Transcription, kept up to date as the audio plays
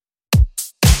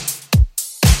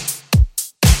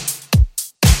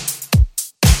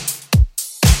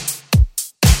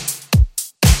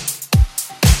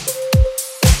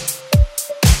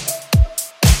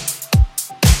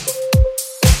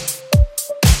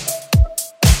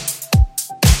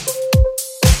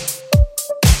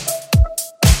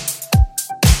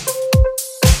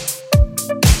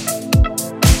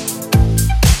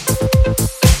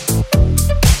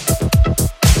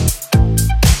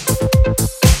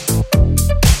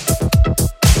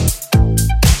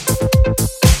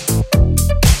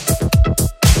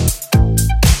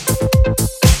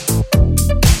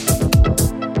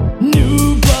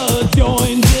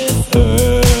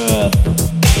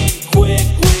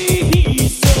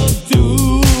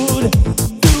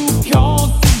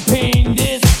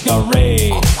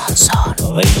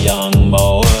young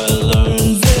boy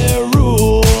learns their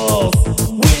rules.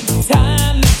 With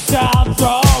time the child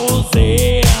draws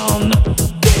in.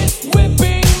 This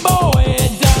whipping boy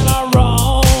done a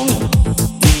wrong,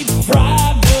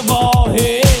 deprived of all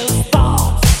his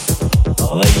thoughts.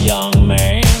 The young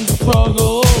man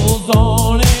struggles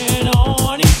on and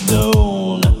on his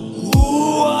own.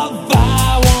 Ooh, a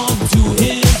vow unto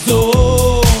his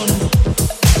own,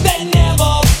 that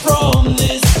never from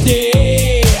this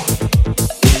day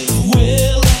his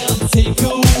will will take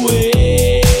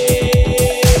away.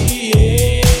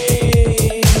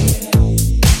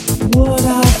 What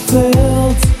I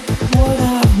felt, what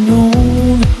I've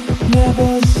known, never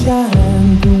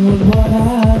shine doing what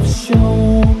I've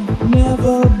shown.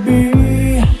 Never be,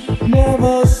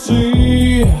 never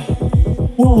see,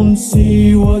 won't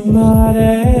see what might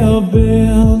have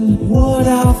been. What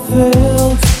I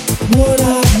felt, what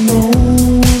I've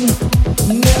known,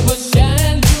 never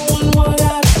shine doing what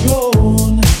I've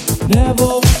shown.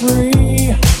 Never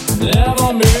free, never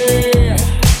me.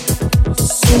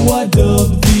 So I dub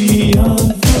the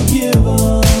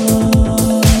unforgiven.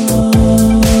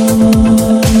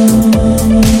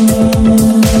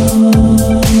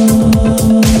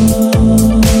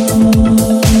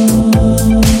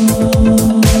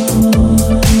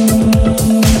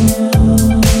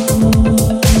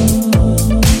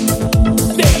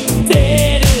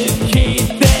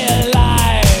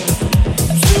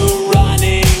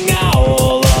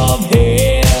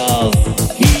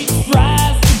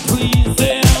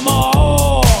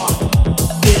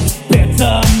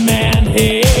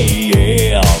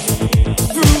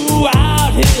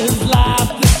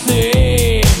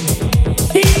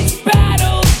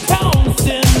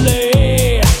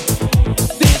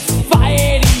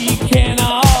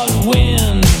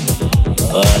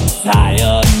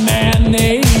 Tired man,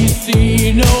 they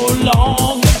see no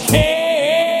longer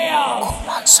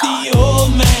cares. The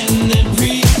old man that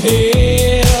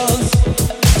prepares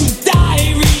to die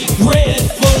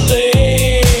regretfully.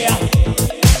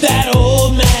 That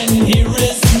old man, he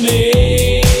risks me.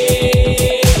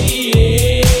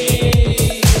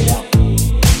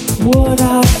 What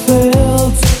I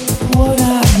felt, what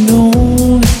I've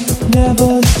known,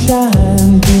 never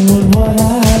shine doing what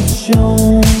I've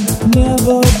shown.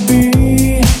 Never be,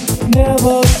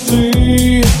 never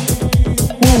see,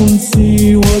 won't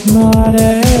see what might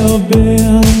have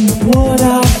been. What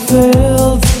I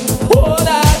felt, what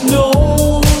I've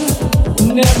known,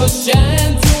 never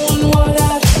shine doing what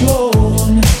I've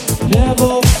shown.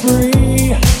 Never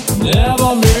free,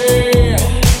 never me.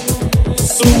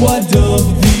 So I dub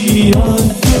the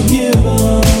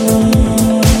unforgiven.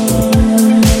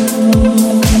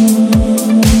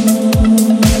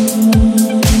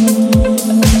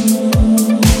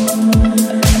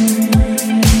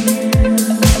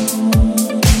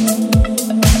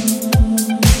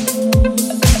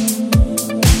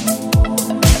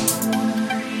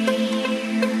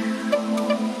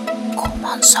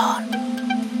 Monzon.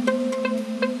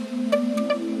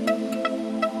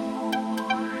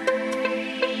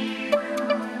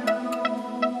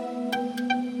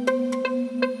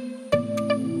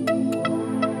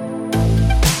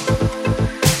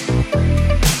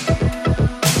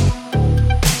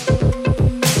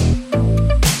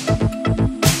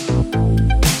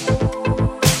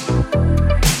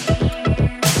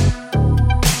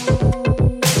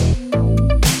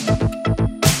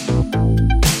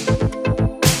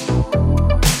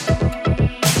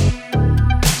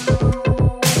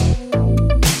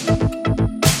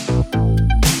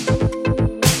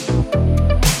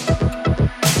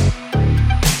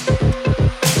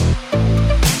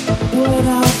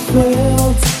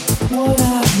 Felt, what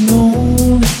I've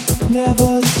known,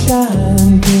 never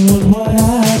shine doing what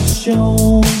I've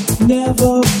shown.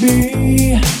 Never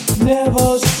be,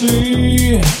 never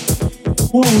see,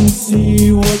 won't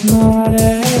see what might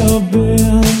have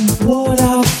been. What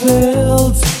I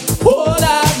felt, what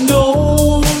I've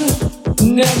known,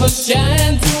 never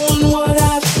shine doing what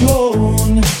I've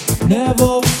shown.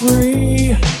 Never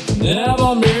free,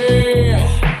 never me.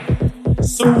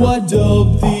 So I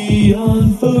dub the